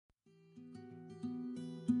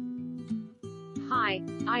Hi,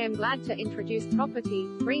 I am glad to introduce property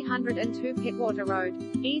 302 Pittwater Road,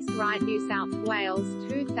 East Ryde, New South Wales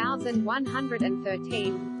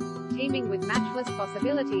 2113. Teeming with matchless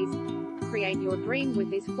possibilities. Create your dream with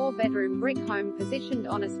this 4-bedroom brick home positioned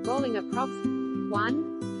on a sprawling approx.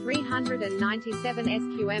 397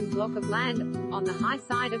 SQM block of land, on the high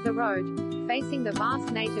side of the road, facing the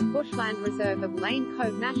vast native bushland reserve of Lane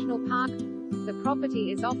Cove National Park. The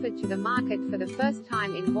property is offered to the market for the first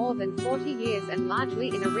time in more than 40 years and largely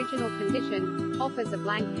in original condition, offers a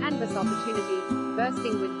blank canvas opportunity,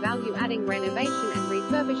 bursting with value-adding renovation and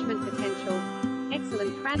refurbishment potential.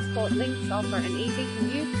 Excellent transport links offer an easy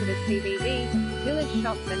commute to the CBD, village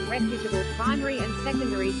shops and reputable primary and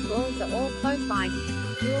secondary schools are all close by.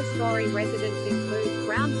 Dual-story residents include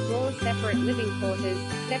ground floor separate living quarters,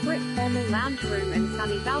 separate formal lounge room and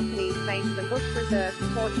sunny balconies face the bush reserve,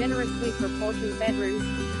 4 generously proportioned bedrooms,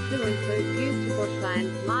 2 include views to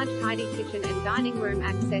bushland, large tidy kitchen and dining room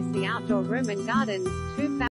access the outdoor room and gardens, 2